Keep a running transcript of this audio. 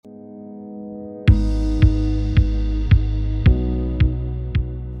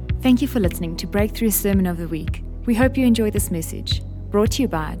Thank you for listening to Breakthrough Sermon of the Week. We hope you enjoy this message, brought to you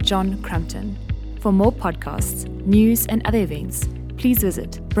by John Crumpton. For more podcasts, news, and other events, please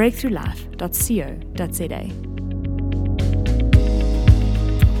visit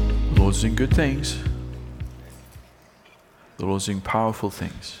breakthroughlife.co.za. The Lord's doing good things. The Lord's doing powerful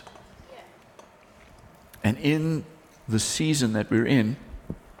things. And in the season that we're in,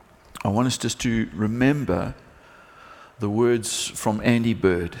 I want us just to remember the words from Andy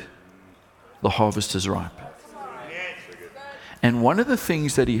Bird, "The harvest is ripe." And one of the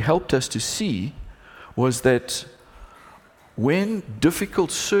things that he helped us to see was that when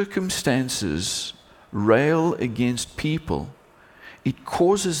difficult circumstances rail against people, it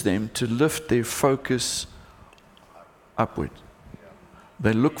causes them to lift their focus upward.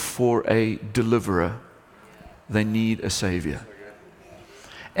 They look for a deliverer. They need a savior.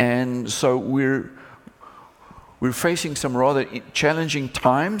 And so we're facing some rather challenging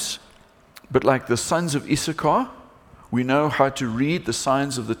times, but like the sons of Issachar, we know how to read the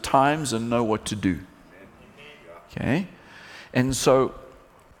signs of the times and know what to do. Okay? And so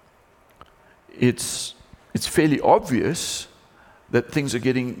it's fairly obvious that things are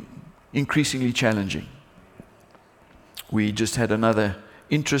getting increasingly challenging. We just had another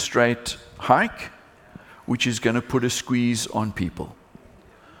interest rate hike, which is going to put a squeeze on people.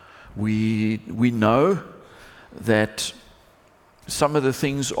 We know that some of the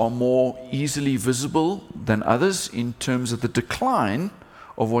things are more easily visible than others in terms of the decline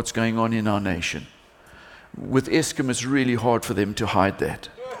of what's going on in our nation. With Eskom, it's really hard for them to hide that.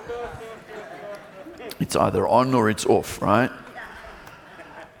 It's either on or it's off, right?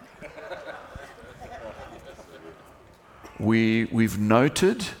 We've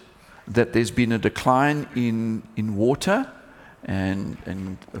noted that there's been a decline in water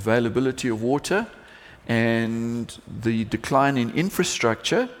and availability of water, and the decline in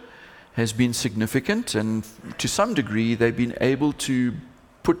infrastructure has been significant, and to some degree they've been able to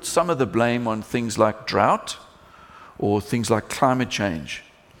put some of the blame on things like drought or things like climate change,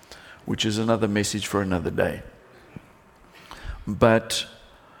 which is another message for another day. But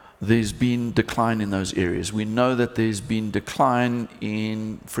there's been decline in those areas. We know that there's been decline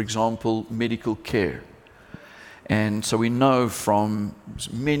in, for example, medical care. And so we know from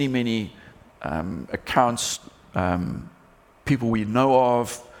many accounts, people we know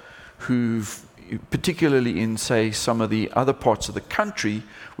of who've, particularly in, say, some of the other parts of the country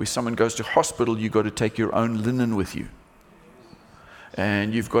where someone goes to hospital, you've got to take your own linen with you.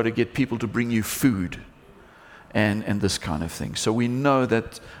 And you've got to get people to bring you food and this kind of thing. So we know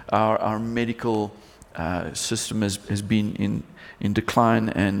that our medical system has been in decline,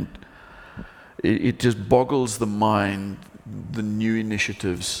 and it just boggles the mind, the new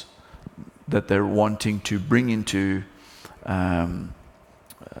initiatives that they're wanting to bring into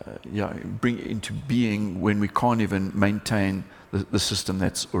being when we can't even maintain the system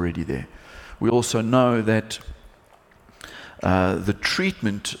that's already there. We also know that the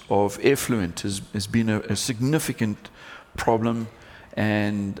treatment of effluent has been a significant problem,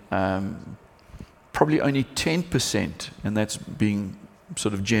 and probably only 10%, and that's being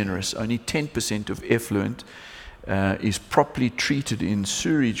sort of generous, only 10% of effluent is properly treated in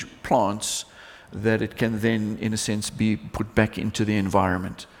sewage plants that it can then, in a sense, be put back into the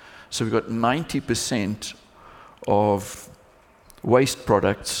environment. So we've got 90% of waste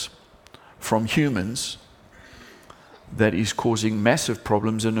products from humans that is causing massive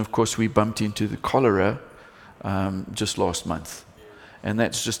problems. And of course, we bumped into the cholera just last month. And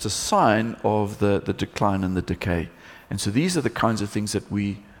that's just a sign of the decline and the decay. And so these are the kinds of things that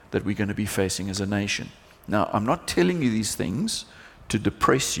we're going to be facing as a nation. Now, I'm not telling you these things to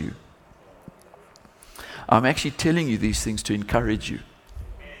depress you. I'm actually telling you these things to encourage you.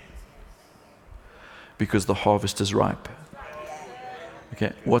 Because the harvest is ripe.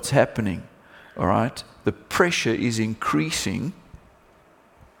 Okay, what's happening? All right? The pressure is increasing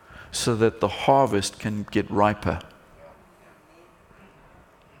so that the harvest can get riper.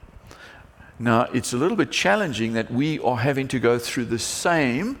 Now, it's a little bit challenging that we are having to go through the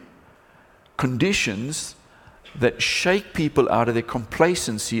same conditions that shake people out of their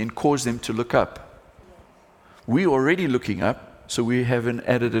complacency and cause them to look up. We're already looking up, so we have an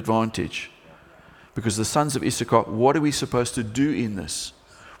added advantage. Because the sons of Issachar, what are we supposed to do in this?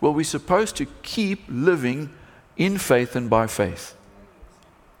 Well, we're supposed to keep living in faith and by faith.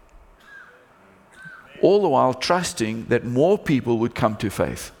 All the while trusting that more people would come to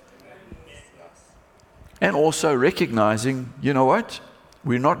faith. And also recognizing, you know what?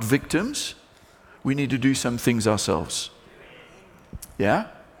 We're not victims. We need to do some things ourselves. Yeah?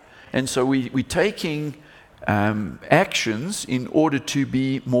 And so we're taking actions in order to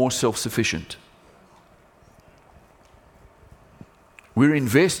be more self-sufficient. We're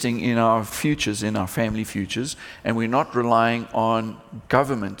investing in our futures, in our family futures, and we're not relying on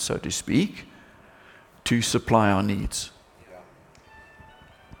government, so to speak, to supply our needs.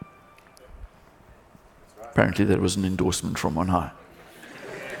 Apparently that was an endorsement from on high.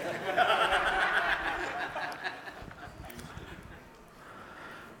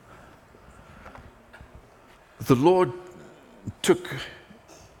 The Lord took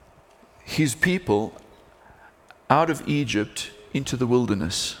his people out of Egypt into the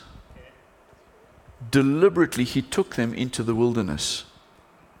wilderness. Deliberately, he took them into the wilderness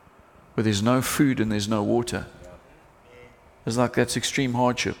where there's no food and there's no water. It's like that's extreme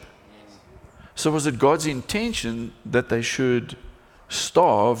hardship. So was it God's intention that they should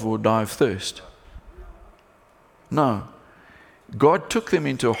starve or die of thirst? No. God took them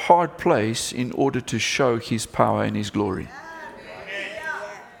into a hard place in order to show his power and his glory.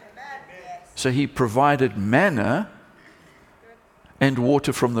 So he provided manna and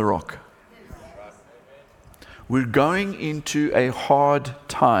water from the rock. We're going into a hard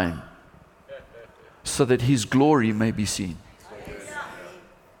time so that his glory may be seen.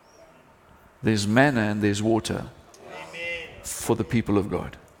 There's manna and there's water for the people of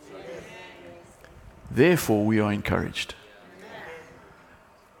God. Therefore, we are encouraged.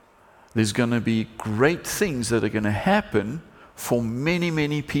 There's going to be great things that are going to happen for many,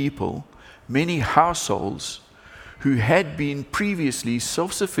 many people, many households who had been previously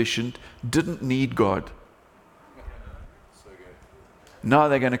self-sufficient, didn't need God. Now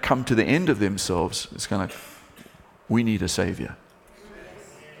they're going to come to the end of themselves. It's kind of, we need a Savior.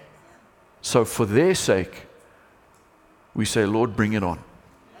 So for their sake, we say, Lord, bring it on.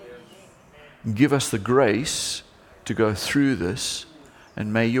 Give us the grace to go through this,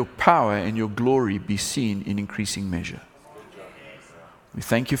 and may your power and your glory be seen in increasing measure. We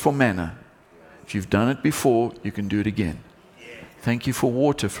thank you for manna. If you've done it before, you can do it again. Thank you for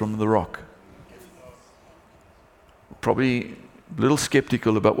water from the rock. Probably a little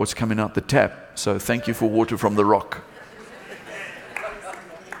skeptical about what's coming out the tap, so thank you for water from the rock.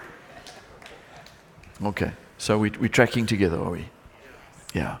 Okay, so we're tracking together, are we?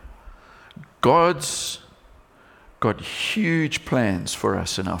 Yeah. God's got huge plans for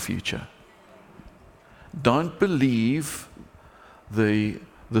us in our future. Don't believe the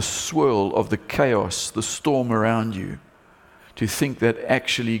swirl of the chaos, the storm around you, to think that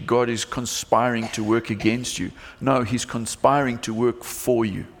actually God is conspiring to work against you. No, he's conspiring to work for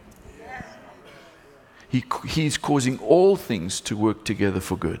you. He's causing all things to work together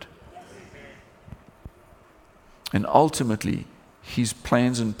for good. And ultimately, his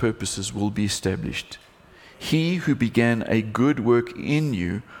plans and purposes will be established. He who began a good work in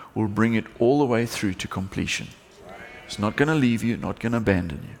you will bring it all the way through to completion. He's not going to leave you, not going to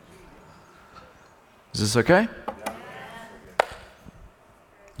abandon you. Is this okay?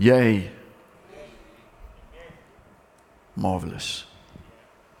 Yay. Marvelous.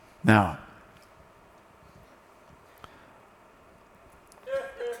 Now,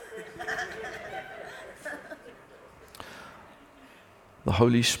 the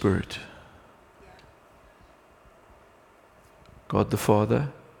Holy Spirit, God the Father,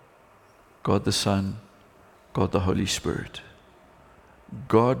 God the Son, God the Holy Spirit.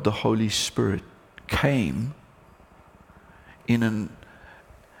 God the Holy Spirit came in an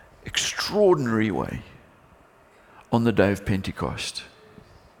extraordinary way on the day of Pentecost,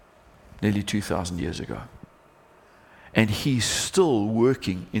 nearly 2,000 years ago. And he's still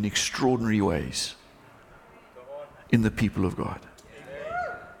working in extraordinary ways in the people of God.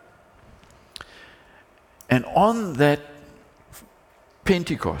 And on that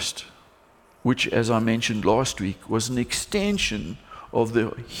Pentecost, which, as I mentioned last week, was an extension of the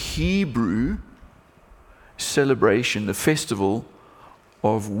Hebrew celebration, the festival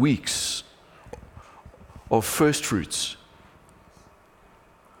of weeks of first fruits,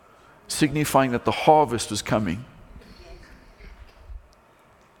 signifying that the harvest was coming.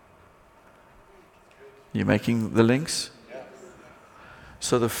 You making the links?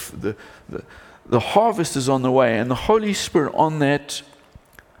 So the harvest is on the way, and the Holy Spirit on that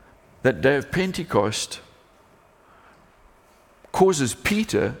day of Pentecost causes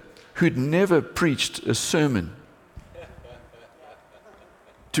Peter, who'd never preached a sermon,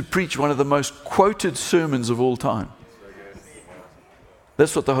 to preach one of the most quoted sermons of all time.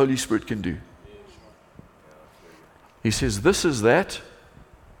 That's what the Holy Spirit can do. He says, this is that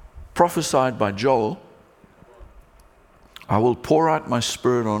prophesied by Joel. I will pour out my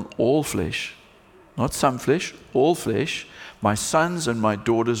Spirit on all flesh, not some flesh, all flesh. My sons and my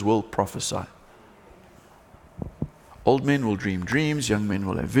daughters will prophesy. Old men will dream dreams, young men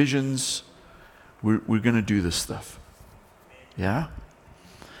will have visions. We're going to do this stuff. Yeah?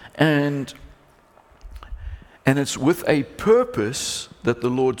 And it's with a purpose that the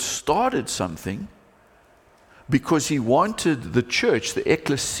Lord started something, because He wanted the church, the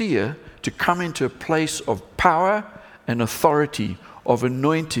ecclesia, to come into a place of power and authority, of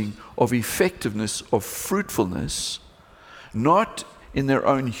anointing, of effectiveness, of fruitfulness, not in their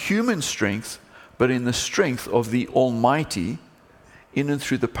own human strength, but in the strength of the Almighty, in and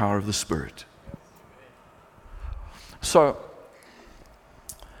through the power of the Spirit. So,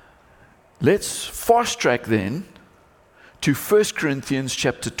 let's fast track then to 1 Corinthians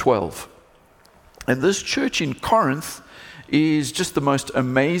chapter 12. And this church in Corinth is just the most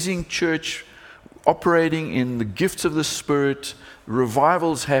amazing church, operating in the gifts of the Spirit,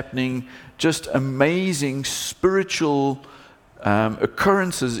 revivals happening, just amazing spiritual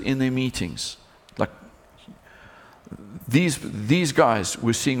occurrences in their meetings. Like these guys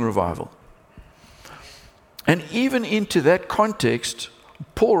were seeing revival. And even into that context,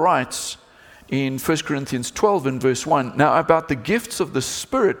 Paul writes in 1 Corinthians 12 and verse 1, "Now about the gifts of the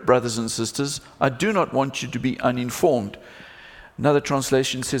Spirit, brothers and sisters, I do not want you to be uninformed." Another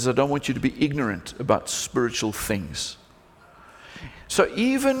translation says, "I don't want you to be ignorant about spiritual things." So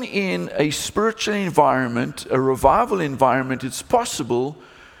even in a spiritual environment, a revival environment, it's possible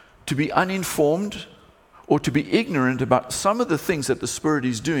to be uninformed or to be ignorant about some of the things that the Spirit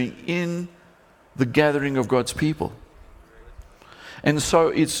is doing in the gathering of God's people. And so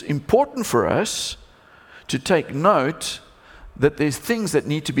it's important for us to take note that there's things that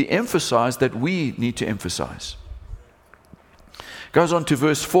need to be emphasized that we need to emphasize. Goes on to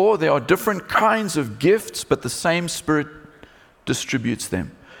verse 4, "There are different kinds of gifts, but the same Spirit distributes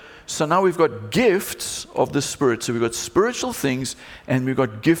them." So now we've got gifts of the Spirit. So we've got spiritual things and we've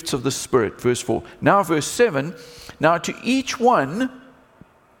got gifts of the Spirit. Verse 4. Now verse 7, "Now to each one,"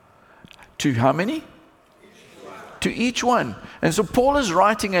 to how many? To each one. And so Paul is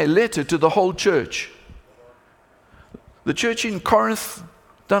writing a letter to the whole church. The church in Corinth,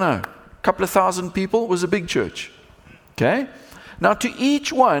 don't know, a couple of thousand people, was a big church. Okay? Now to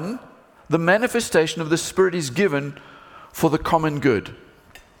each one, the manifestation of the Spirit is given for the common good.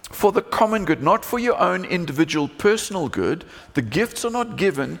 For the common good, not for your own individual personal good. The gifts are not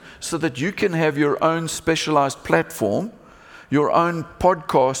given so that you can have your own specialized platform, your own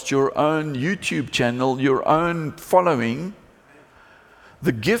podcast, your own YouTube channel, your own following.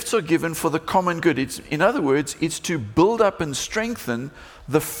 The gifts are given for the common good. In other words, it's to build up and strengthen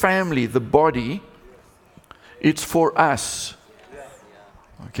the family, the body. It's for us.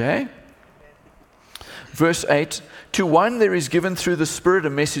 Okay? Verse 8, "To one there is given through the Spirit a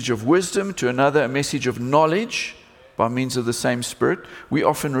message of wisdom, to another a message of knowledge by means of the same Spirit." We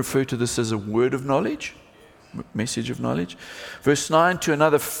often refer to this as a word of knowledge. Message of knowledge. Verse 9, "To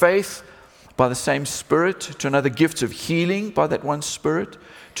another faith by the same Spirit, to another gifts of healing by that one Spirit,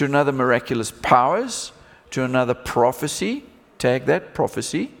 to another miraculous powers, to another prophecy," tag that,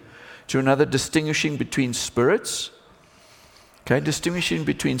 prophecy, "to another distinguishing between spirits." Okay, distinguishing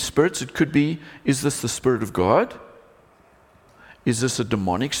between spirits, it could be, is this the Spirit of God? Is this a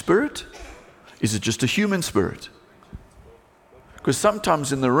demonic spirit? Is it just a human spirit? Because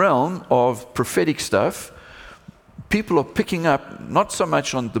sometimes in the realm of prophetic stuff, people are picking up not so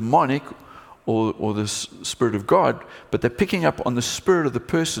much on demonic or the Spirit of God, but they're picking up on the spirit of the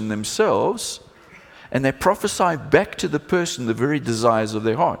person themselves, and they prophesy back to the person the very desires of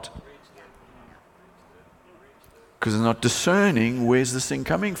their heart. Because they're not discerning, where's this thing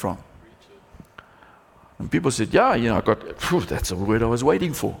coming from? And people said, "Yeah, I got, that's a word I was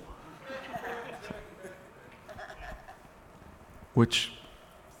waiting for." Which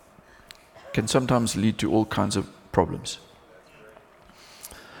can sometimes lead to all kinds of problems.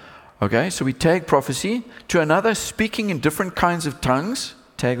 Okay, so we tag prophecy. "To another, speaking in different kinds of tongues,"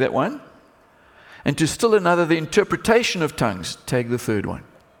 tag that one. "And to still another, the interpretation of tongues," tag the third one.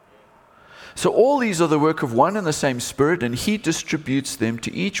 So all these are the work of one and the same Spirit, and He distributes them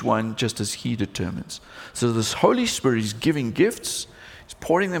to each one just as He determines. So this Holy Spirit is giving gifts, He's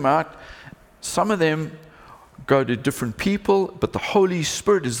pouring them out. Some of them go to different people, but the Holy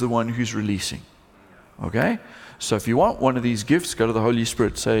Spirit is the one who's releasing. Okay? So if you want one of these gifts, go to the Holy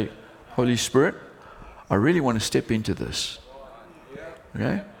Spirit. Say, "Holy Spirit, I really want to step into this."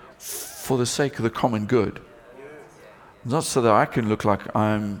 Okay? For the sake of the common good. Not so that I can look like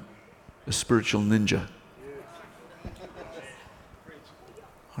I'm a spiritual ninja.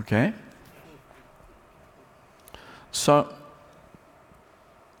 Okay? So,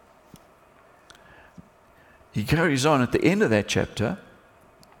 he carries on at the end of that chapter,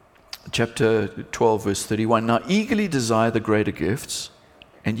 chapter 12, verse 31. Now eagerly desire the greater gifts,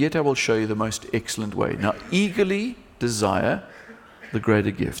 and yet I will show you the most excellent way. Now eagerly desire the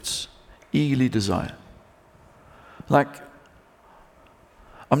greater gifts. Eagerly desire. Like,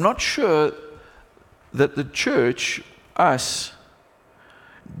 I'm not sure that the church, us,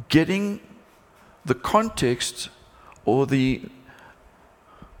 getting the context or the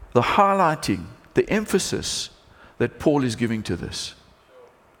highlighting, the emphasis that Paul is giving to this.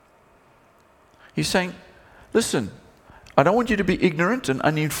 He's saying, listen, I don't want you to be ignorant and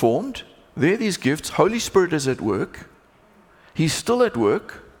uninformed. There are these gifts. Holy Spirit is at work. He's still at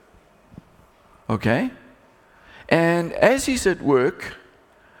work. Okay? And as he's at work,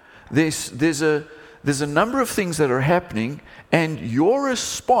 there's a number of things that are happening, and your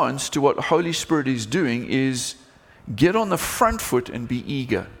response to what Holy Spirit is doing is get on the front foot and be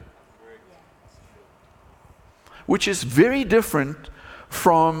eager. Which is very different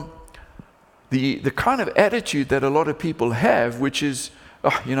from the kind of attitude that a lot of people have, which is,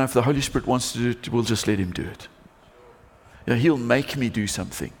 if the Holy Spirit wants to do it, we'll just let him do it. He'll make me do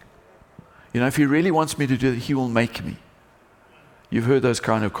something. If he really wants me to do it, he will make me. You've heard those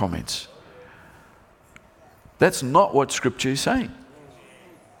kind of comments. That's not what Scripture is saying.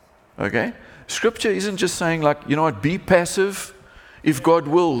 Okay? Scripture isn't just saying like, be passive. If God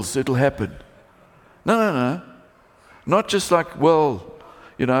wills, it'll happen. No. Not just like,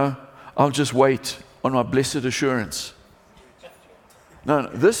 I'll just wait on my blessed assurance. No.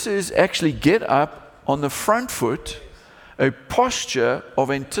 This is actually get up on the front foot, a posture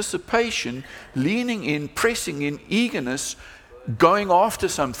of anticipation, leaning in, pressing in, eagerness, going after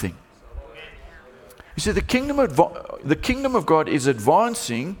something. You see, the kingdom of God is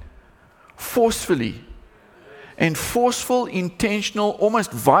advancing forcefully. And forceful, intentional,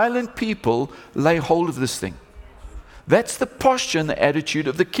 almost violent people lay hold of this thing. That's the posture and the attitude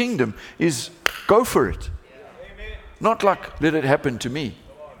of the kingdom, is go for it. Not like, let it happen to me.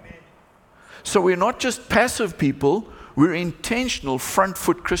 So we're not just passive people, we're intentional front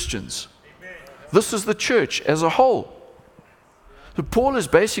foot Christians. This is the church as a whole. So Paul is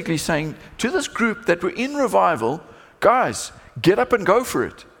basically saying to this group that were in revival, guys, get up and go for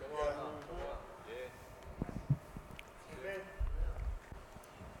it.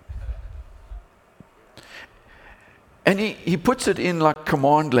 And he puts it in like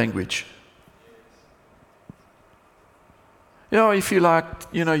command language. If you like,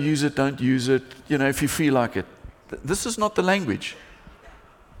 use it, don't use it, if you feel like it. This is not the language.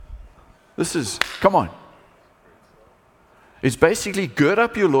 This is, come on. It's basically gird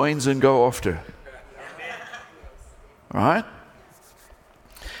up your loins and go after. Right?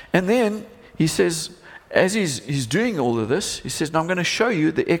 And then he says, as he's doing all of this, he says, now I'm going to show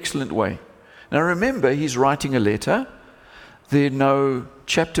you the excellent way. Now remember, he's writing a letter. There are no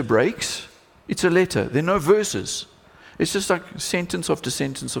chapter breaks. It's a letter. There are no verses. It's just like sentence after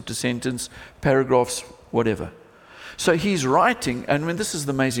sentence after sentence, paragraphs, whatever. So he's writing, and when this is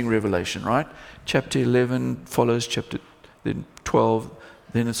the amazing revelation, right? Chapter 11 follows chapter then 12,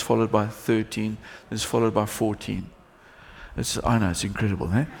 then it's followed by 13, then it's followed by 14. I know, it's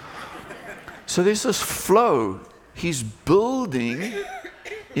incredible, eh? So there's this flow. He's building,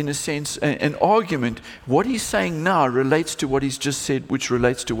 in a sense, an argument. What he's saying now relates to what he's just said, which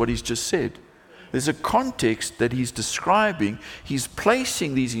relates to what he's just said. There's a context that he's describing. He's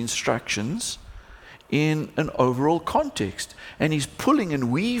placing these instructions in an overall context. And he's pulling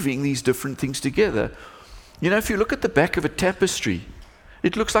and weaving these different things together. If you look at the back of a tapestry,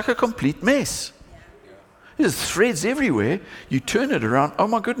 it looks like a complete mess. There's threads everywhere. You turn it around, oh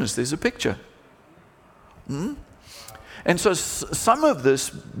my goodness, there's a picture. And so some of this,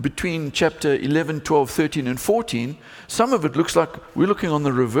 between chapter 11, 12, 13, and 14, some of it looks like we're looking on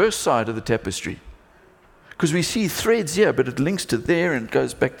the reverse side of the tapestry. Because we see threads here, but it links to there and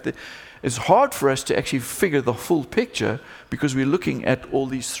goes back to there. It's hard for us to actually figure the full picture because we're looking at all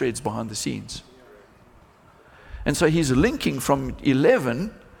these threads behind the scenes. And so he's linking from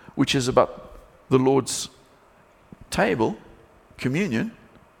 11, which is about the Lord's table, communion,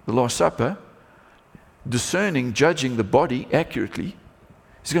 the Last Supper, discerning, judging the body accurately.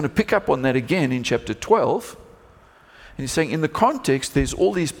 He's going to pick up on that again in chapter 12. And he's saying in the context, there's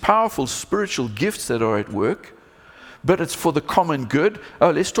all these powerful spiritual gifts that are at work, but it's for the common good. Oh,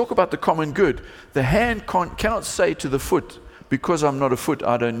 let's talk about the common good. The hand cannot say to the foot, because I'm not a foot,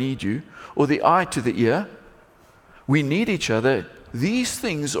 I don't need you. Or the eye to the ear. We need each other. These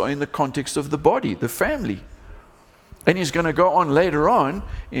things are in the context of the body, the family. And he's going to go on later on,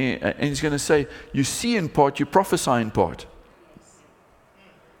 and he's going to say, you see in part, you prophesy in part.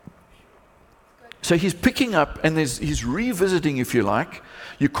 So So he's picking up and he's revisiting, if you like.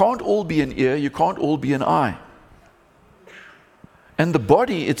 You can't all be an ear, you can't all be an eye. And the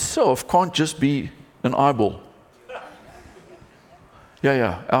body itself can't just be an eyeball.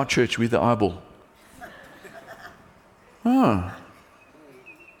 Yeah, our church, we're the eyeball. Oh.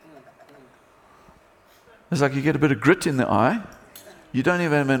 It's like you get a bit of grit in the eye. You don't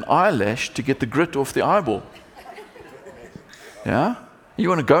even have an eyelash to get the grit off the eyeball. Yeah? You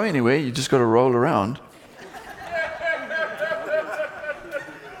want to go anywhere, you just got to roll around.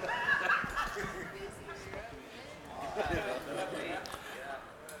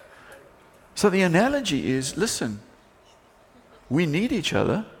 So the analogy is, listen, we need each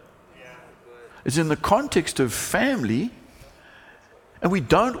other. It's in the context of family, and we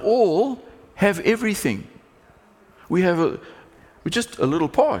don't all have everything. We're just a little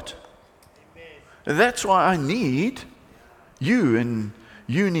part. And that's why I need you, and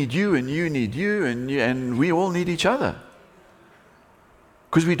you need you, and you need you, and we all need each other.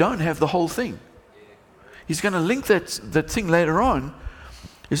 Because we don't have the whole thing. He's going to link that thing later on.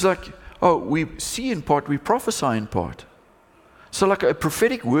 It's like, oh, we see in part, we prophesy in part. So like a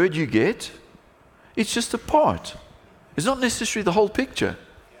prophetic word you get, it's just a part. It's not necessarily the whole picture.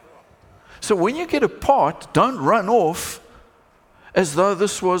 So when you get a part, don't run off as though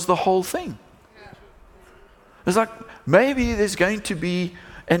this was the whole thing. It's like maybe there's going to be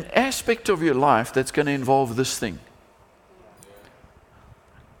an aspect of your life that's going to involve this thing.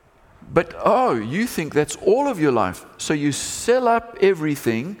 But you think that's all of your life. So you sell up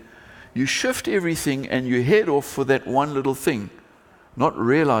everything, you shift everything, and you head off for that one little thing, not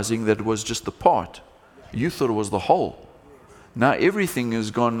realizing that it was just the part. You thought it was the whole. Now everything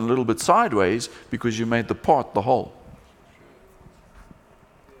has gone a little bit sideways because you made the part the whole.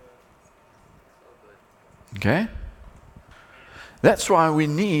 Okay? That's why we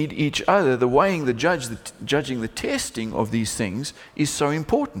need each other. The weighing, the judging, the testing of these things is so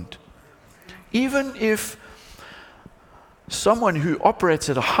important. Even if someone who operates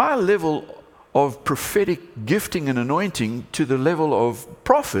at a high level of prophetic gifting and anointing to the level of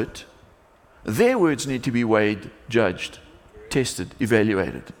prophet, their words need to be weighed, judged, tested,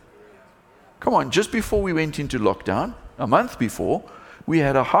 evaluated. Come on, just before we went into lockdown, a month before, we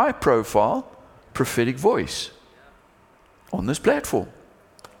had a high-profile prophetic voice on this platform.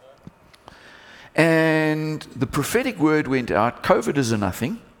 And the prophetic word went out, COVID is a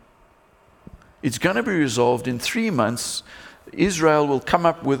nothing. It's going to be resolved in 3 months. Israel will come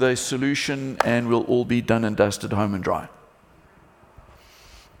up with a solution and we'll all be done and dusted, home and dry.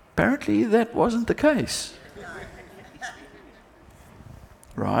 Apparently that wasn't the case.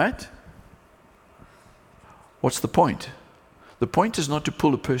 Right? What's the point? The point is not to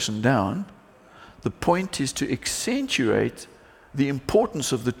pull a person down. The point is to accentuate the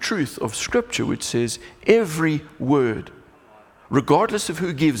importance of the truth of Scripture, which says every word, regardless of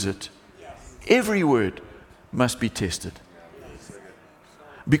who gives it, every word must be tested.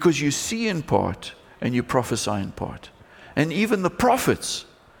 Because you see in part and you prophesy in part. And even the prophets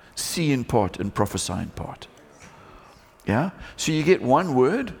see in part and prophesy in part. Yeah? So you get one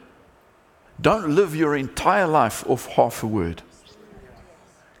word. Don't live your entire life off half a word.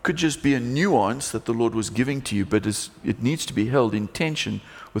 Could just be a nuance that the Lord was giving to you, but it needs to be held in tension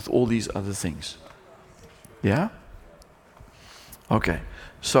with all these other things. Yeah? Okay.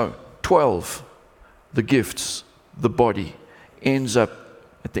 So 12, the gifts, the body, ends up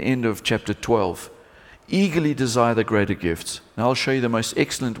at the end of chapter 12. Eagerly desire the greater gifts. Now I'll show you the most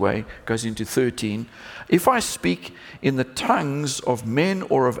excellent way. Goes into 13. If I speak in the tongues of men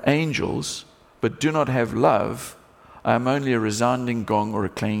or of angels, but do not have love, I am only a resounding gong or a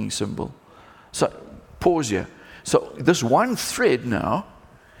clanging cymbal. So pause here. So this one thread now,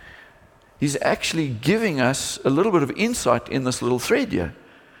 he's actually giving us a little bit of insight in this little thread here.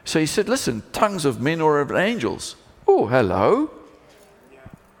 So he said, listen, tongues of men or of angels. Oh, hello.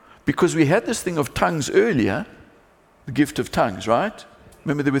 Because we had this thing of tongues earlier, the gift of tongues, right?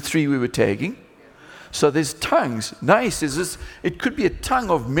 Remember there were 3 we were tagging? So there's tongues. Now he says this, it could be a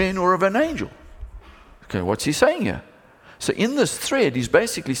tongue of men or of an angel. Okay, what's he saying here? So in this thread, he's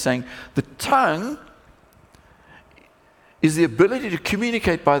basically saying the tongue is the ability to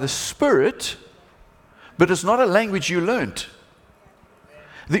communicate by the Spirit, but it's not a language you learnt.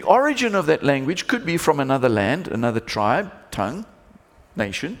 The origin of that language could be from another land, another tribe, tongue,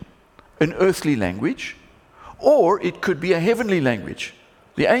 nation, an earthly language, or it could be a heavenly language.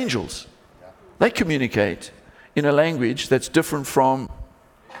 The angels, they communicate in a language that's different from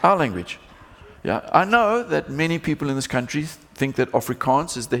our language. Yeah, I know that many people in this country think that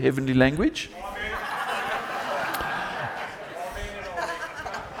Afrikaans is the heavenly language.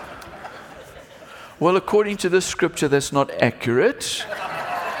 Well, according to this scripture, that's not accurate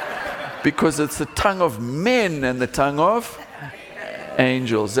because it's the tongue of men and the tongue of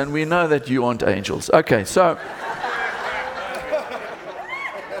angels. And we know that you aren't angels. Okay, so...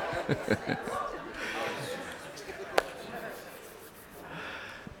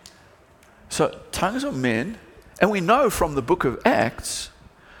 So, tongues of men, and we know from the book of Acts,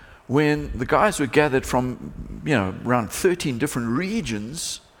 when the guys were gathered from, around 13 different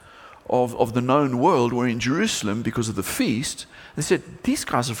regions of the known world were in Jerusalem because of the feast, they said, these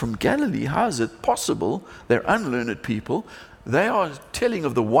guys are from Galilee. How is it possible? They're unlearned people. They are telling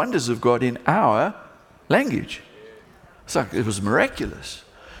of the wonders of God in our language. It's like it was miraculous.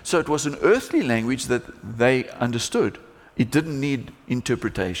 So it was an earthly language that they understood. It didn't need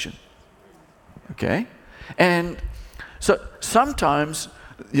interpretation. Okay? And so sometimes,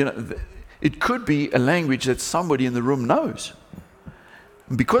 it could be a language that somebody in the room knows.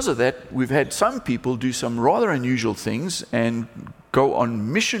 Because of that, we've had some people do some rather unusual things and go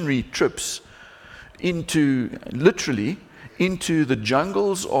on missionary trips literally into the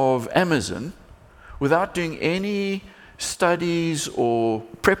jungles of Amazon without doing any studies or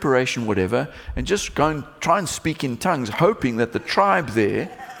preparation, whatever, and just go and try and speak in tongues, hoping that the tribe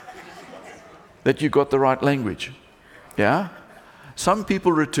there, that you got the right language. Yeah? Some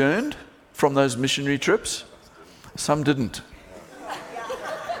people returned from those missionary trips. Some didn't.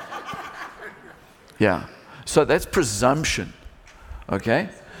 Yeah. So that's presumption. Okay?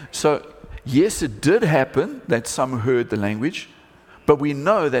 So, yes, it did happen that some heard the language, but we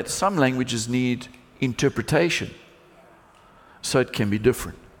know that some languages need interpretation. So it can be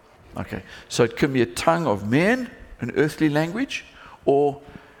different. Okay? So it can be a tongue of men, an earthly language, or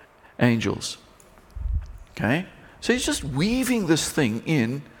angels. Okay? So he's just weaving this thing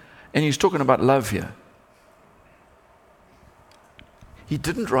in, and he's talking about love here. He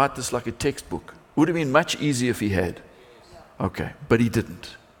didn't write this like a textbook. It would have been much easier if he had. Okay, but he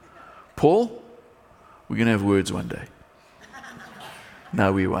didn't. Paul, we're going to have words one day.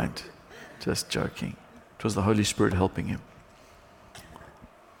 No, we won't. Just joking. It was the Holy Spirit helping him.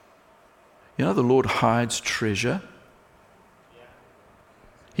 The Lord hides treasure.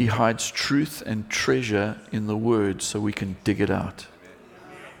 He hides truth and treasure in the Word so we can dig it out.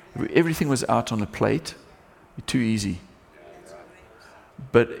 If everything was out on a plate, it'd be too easy.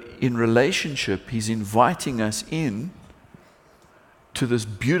 But in relationship, He's inviting us in to this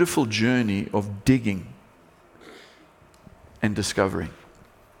beautiful journey of digging and discovering.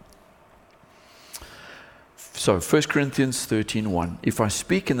 So, 1 Corinthians 13:1. If I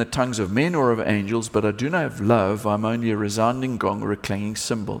speak in the tongues of men or of angels, but I do not have love, I'm only a resounding gong or a clanging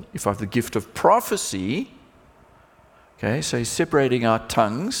cymbal. If I have the gift of prophecy, okay, so he's separating our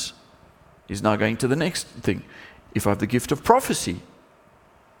tongues. He's now going to the next thing. If I have the gift of prophecy.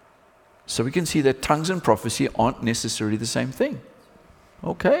 So we can see that tongues and prophecy aren't necessarily the same thing.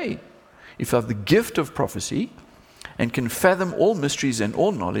 Okay. If I have the gift of prophecy and can fathom all mysteries and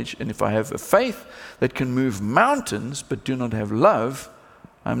all knowledge, and if I have a faith that can move mountains but do not have love,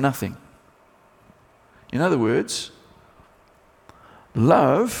 I'm nothing. In other words,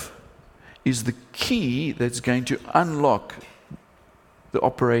 love is the key that's going to unlock the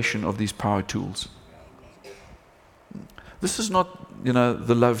operation of these power tools. This is not,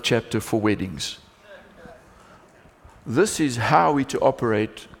 the love chapter for weddings. This is how we to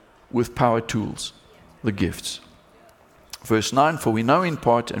operate with power tools, the gifts. Verse 9, for we know in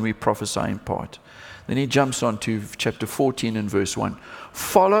part and we prophesy in part. Then he jumps on to chapter 14 and verse 1.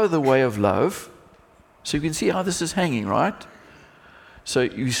 Follow the way of love. So you can see how this is hanging, right? So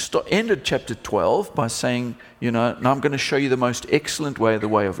you ended chapter 12 by saying, now I'm going to show you the most excellent way, the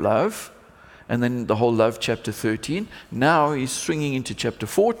way of love. And then the whole love, chapter 13. Now he's swinging into chapter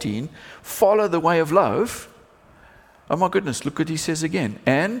 14. Follow the way of love. Oh my goodness, look what he says again.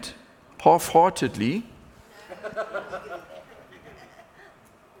 And half-heartedly,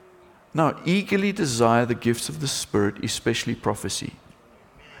 now eagerly desire the gifts of the Spirit, especially prophecy.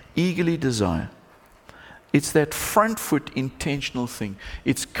 Eagerly desire. It's that front foot intentional thing.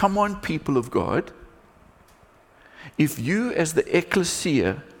 It's, come on, people of God. If you as the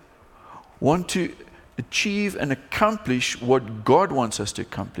ecclesia want to achieve and accomplish what God wants us to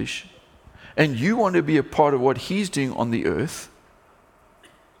accomplish, and you want to be a part of what He's doing on the earth,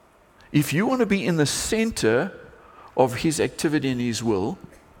 if you want to be in the center of His activity and His will,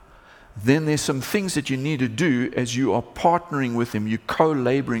 then there's some things that you need to do as you are partnering with Him, you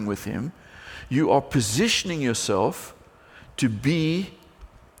co-laboring with Him, you are positioning yourself to be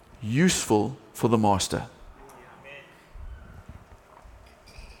useful for the Master.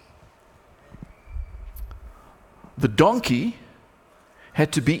 The donkey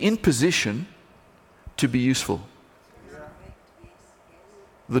had to be in position to be useful.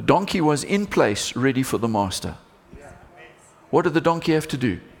 The donkey was in place, ready for the master. What did the donkey have to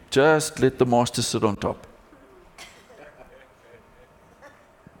do? Just let the master sit on top.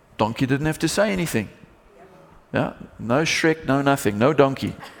 Donkey didn't have to say anything. Yeah? No Shrek, no nothing, no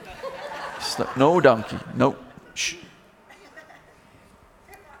donkey. No donkey, no. Shh.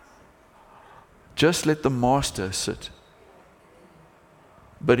 Just let the master sit.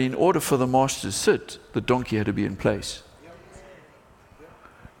 But in order for the master to sit, the donkey had to be in place.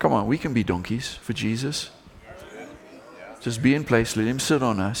 Come on, we can be donkeys for Jesus. Just be in place, let him sit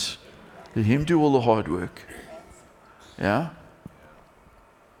on us, let him do all the hard work. Yeah?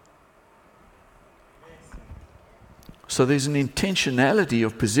 So there's an intentionality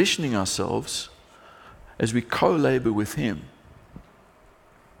of positioning ourselves as we co-labor with him,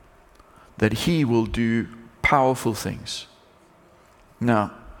 that he will do powerful things.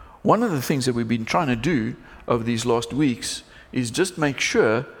 Now, one of the things that we've been trying to do over these last weeks is just make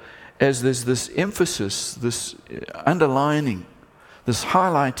sure, as there's this emphasis, this underlining, this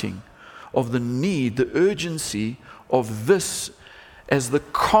highlighting of the need, the urgency of this as the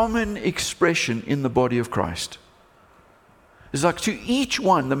common expression in the body of Christ. It's like to each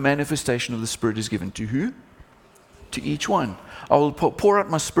one, the manifestation of the Spirit is given. To who? To each one. I will pour out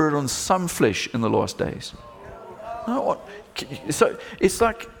my Spirit on some flesh in the last days. No, so it's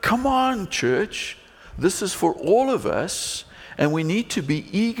like, come on, church. This is for all of us, and we need to be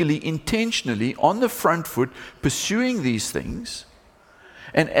eagerly, intentionally, on the front foot, pursuing these things.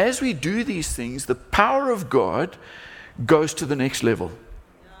 And as we do these things, the power of God goes to the next level.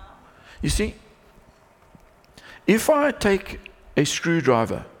 You see, if I take a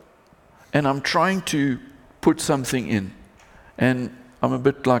screwdriver and I'm trying to put something in, and I'm a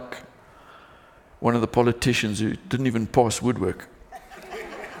bit like one of the politicians who didn't even pass woodwork.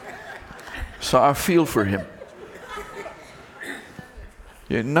 So I feel for him.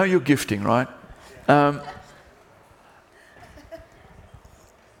 You know your gifting, right?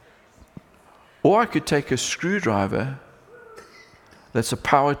 Or I could take a screwdriver that's a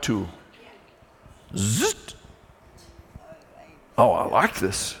power tool. Zzzt. Oh, I like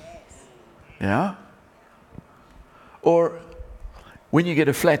this. Yeah? Or when you get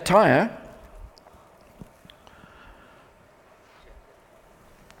a flat tire,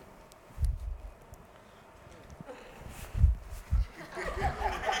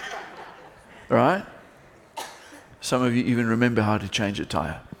 right? Some of you even remember how to change a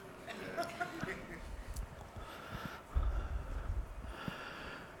tire.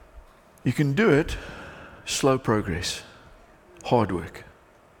 You can do it, slow progress, hard work.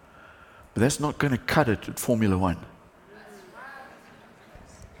 But that's not going to cut it at Formula One.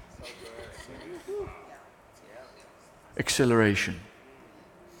 Acceleration,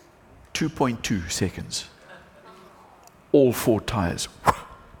 2.2 seconds. All 4 tires.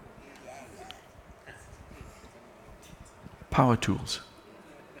 Power tools.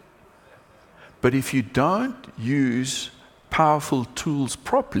 But if you don't use powerful tools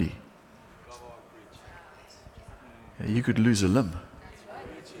properly, you could lose a limb.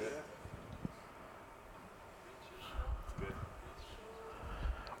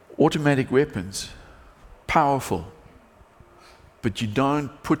 Automatic weapons, powerful, but you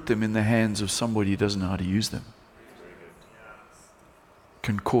don't put them in the hands of somebody who doesn't know how to use them.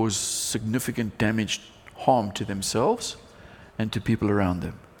 Can cause significant damage, harm to themselves and to people around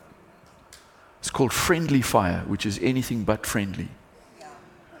them. It's called friendly fire, which is anything but friendly.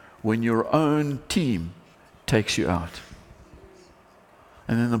 When your own team takes you out.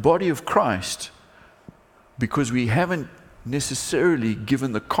 And in the body of Christ, because we haven't necessarily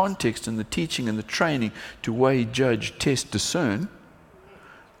given the context and the teaching and the training to weigh, judge, test, discern,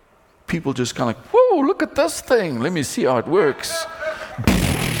 people just kind of like, whoa, look at this thing. Let me see how it works.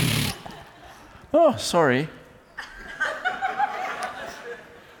 Oh, sorry.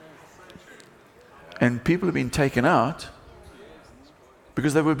 And people have been taken out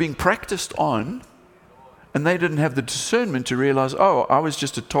because they were being practiced on, and they didn't have the discernment to realize, oh, I was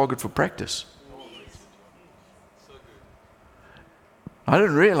just a target for practice. I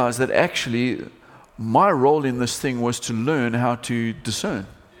didn't realize that actually my role in this thing was to learn how to discern.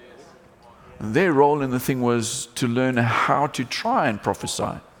 And their role in the thing was to learn how to try and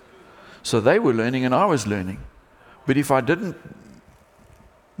prophesy. So they were learning and I was learning. But if I didn't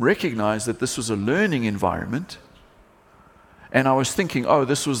recognize that this was a learning environment, and I was thinking, oh,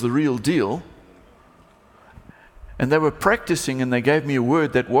 this was the real deal, and they were practicing and they gave me a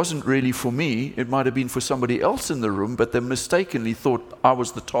word that wasn't really for me, it might have been for somebody else in the room, but they mistakenly thought I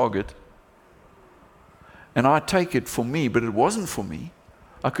was the target, and I take it for me, but it wasn't for me,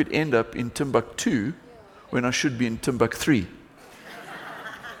 I could end up in Timbuktu when I should be in Timbuktu.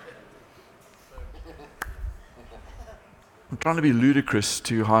 I'm trying to be ludicrous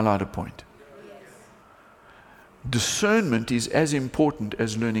to highlight a point. Discernment is as important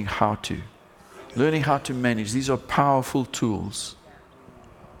as learning how to. Learning how to manage. These are powerful tools.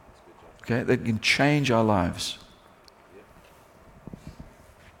 Okay, that can change our lives.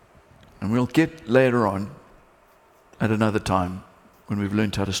 And we'll get later on, at another time, when we've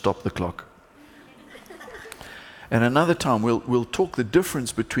learned how to stop the clock. At another time, we'll talk the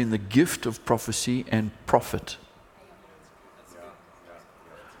difference between the gift of prophecy and prophet.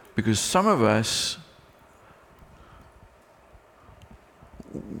 Because some of us,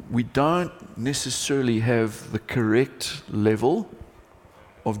 we don't necessarily have the correct level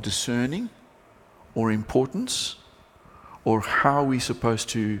of discerning or importance or how we're supposed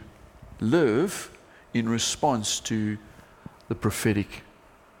to live in response to the prophetic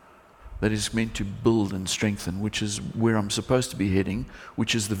that is meant to build and strengthen, which is where I'm supposed to be heading,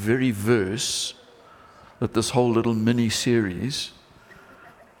 which is the very verse that this whole little mini-series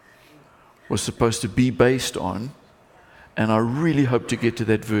was supposed to be based on, and I really hope to get to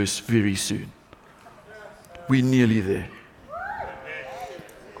that verse very soon. We're nearly there.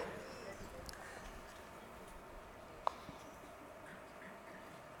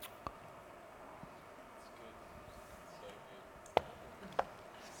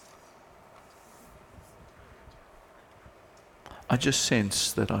 I just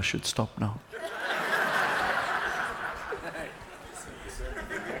sense that I should stop now.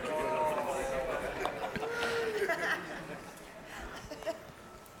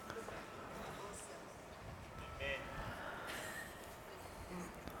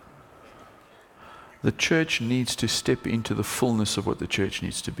 The church needs to step into the fullness of what the church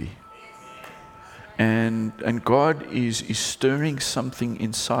needs to be. And God is stirring something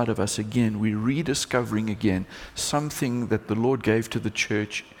inside of us again. We're rediscovering again something that the Lord gave to the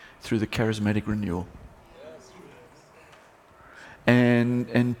church through the charismatic renewal.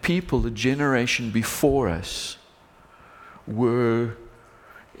 And people, the generation before us, were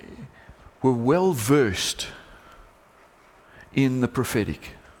well versed in the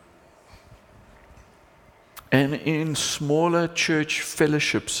prophetic. And in smaller church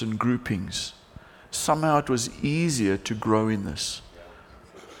fellowships and groupings, somehow it was easier to grow in this.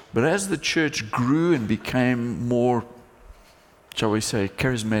 But as the church grew and became more, shall we say,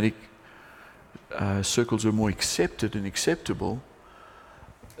 charismatic, circles were more accepted and acceptable,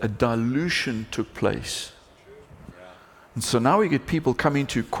 a dilution took place. And so now we get people coming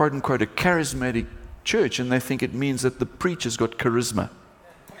to quote unquote a charismatic church and they think it means that the preacher's got charisma.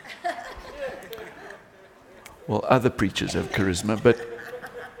 Well, other preachers have charisma, but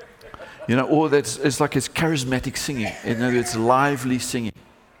or it's like it's charismatic singing. It's lively singing.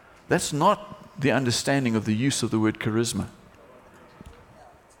 That's not the understanding of the use of the word charisma,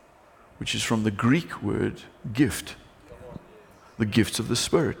 which is from the Greek word gift, the gifts of the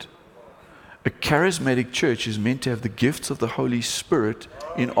Spirit. A charismatic church is meant to have the gifts of the Holy Spirit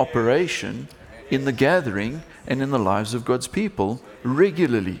in operation, in the gathering, and in the lives of God's people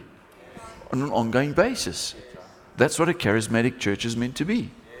regularly, on an ongoing basis. That's what a charismatic church is meant to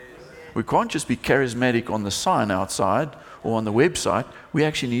be. We can't just be charismatic on the sign outside or on the website. We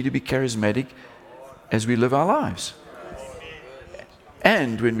actually need to be charismatic as we live our lives.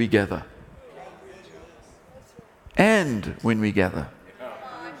 And when we gather. And when we gather.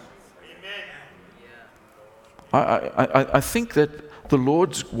 I think that the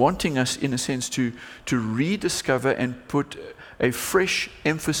Lord's wanting us, in a sense, to rediscover and put a fresh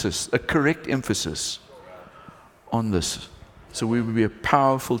emphasis, a correct emphasis on this. So we will be a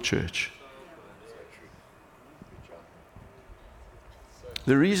powerful church.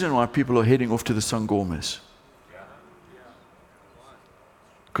 The reason why people are heading off to the Sangomas,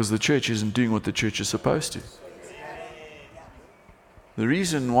 because the church isn't doing what the church is supposed to. The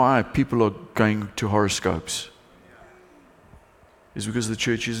reason why people are going to horoscopes is because the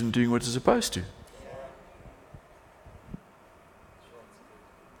church isn't doing what it's supposed to.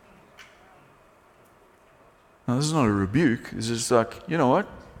 Now, this is not a rebuke. This is like, you know what?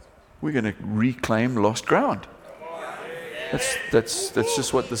 We're going to reclaim lost ground. That's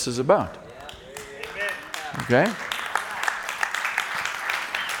just what this is about. Okay?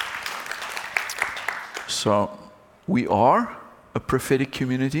 So, we are a prophetic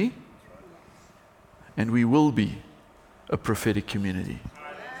community, and we will be a prophetic community.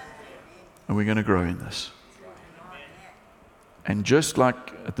 And we're going to grow in this. And just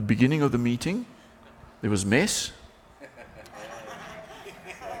like at the beginning of the meeting, there was mess.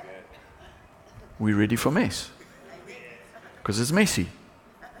 We're ready for mess. Because it's messy.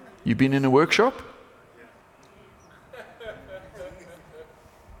 You've been in a workshop?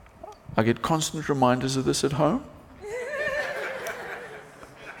 I get constant reminders of this at home.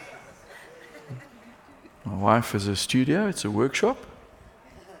 My wife has a studio, it's a workshop,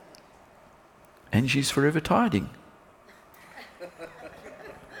 and she's forever tidying.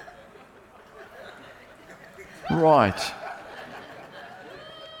 Right.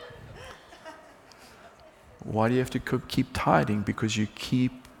 Why do you have to keep tidying? Because you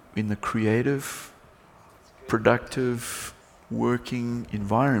keep in the creative, productive, working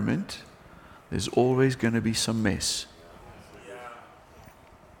environment, there's always going to be some mess.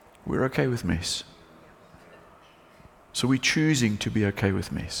 We're okay with mess. So we're choosing to be okay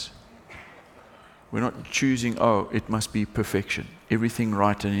with mess. We're not choosing, oh, it must be perfection, everything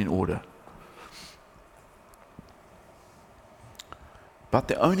right and in order. But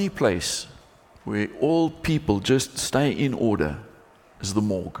the only place where all people just stay in order is the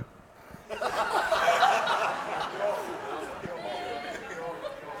morgue.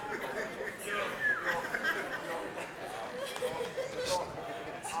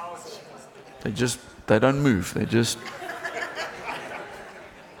 They don't move, they just...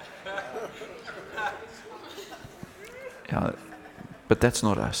 Yeah, but that's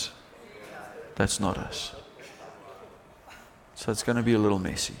not us. That's not us. So it's going to be a little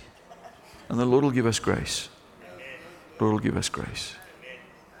messy. And the Lord will give us grace. The Lord will give us grace.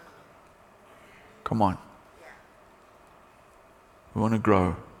 Come on. We want to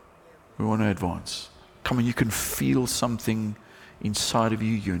grow. We want to advance. Come on, you can feel something inside of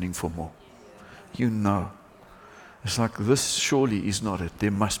you yearning for more. You know. It's like, this surely is not it.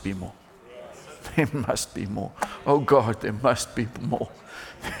 There must be more. There must be more. Oh God, there must be more.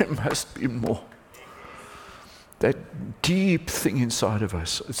 There must be more. That deep thing inside of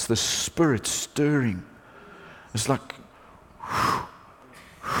us, it's the Spirit stirring. It's like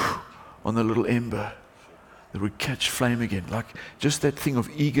on the little ember that would catch flame again. Like just that thing of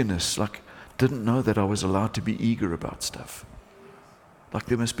eagerness, like didn't know that I was allowed to be eager about stuff. Like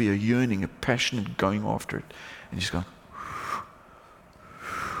there must be a yearning, a passionate going after it. And just going,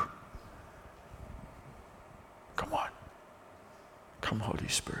 come on. Come, Holy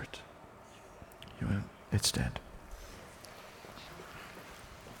Spirit. Let's stand.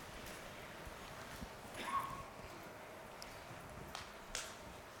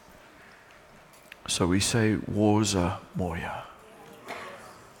 So we say, Woza Moya.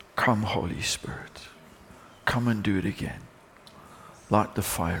 Come, Holy Spirit. Come and do it again. Light the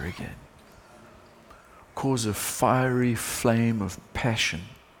fire again. Cause a fiery flame of passion,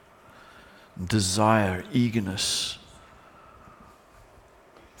 desire, eagerness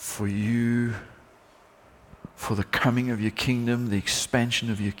for you, for the coming of your kingdom, the expansion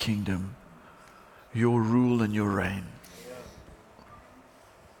of your kingdom, your rule and your reign.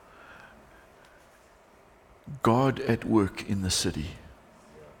 God at work in the city.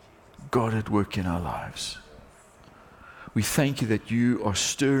 God at work in our lives. We thank you that you are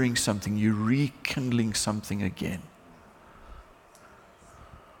stirring something, you're rekindling something again.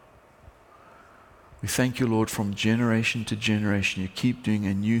 We thank you, Lord, from generation to generation, you keep doing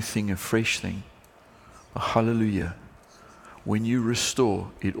a new thing, a fresh thing. Hallelujah. When you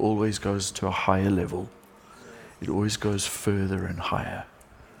restore, it always goes to a higher level. It always goes further and higher.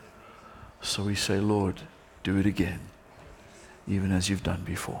 So we say, Lord, do it again, even as you've done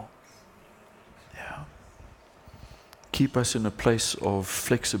before. Yeah. Keep us in a place of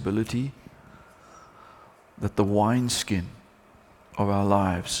flexibility, that the wineskin of our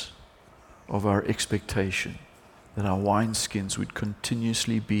lives, of our expectation, that our wineskins would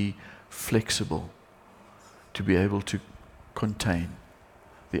continuously be flexible to be able to contain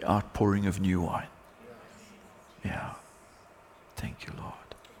the outpouring of new wine. Yeah. Thank you, Lord.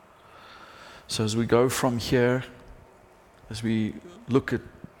 So as we go from here, as we look at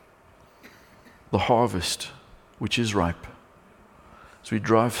the harvest, which is ripe, as we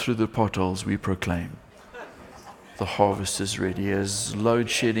drive through the potholes, we proclaim, the harvest is ready. As load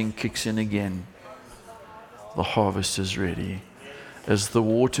shedding kicks in again, the harvest is ready. As the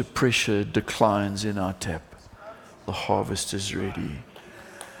water pressure declines in our tap, the harvest is ready.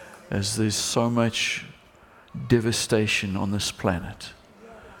 As there's so much devastation on this planet,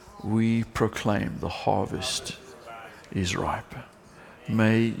 we proclaim the harvest is ripe.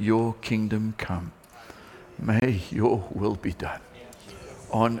 May your kingdom come. May your will be done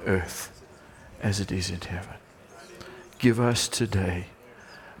on earth as it is in heaven. Give us today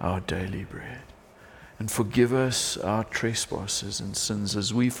our daily bread. And forgive us our trespasses and sins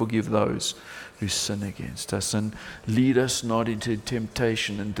as we forgive those who sin against us. And lead us not into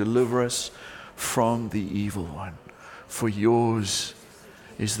temptation, and deliver us from the evil one. For yours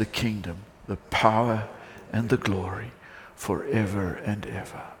is the kingdom, the power, and the glory forever and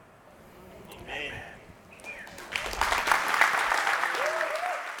ever. Amen.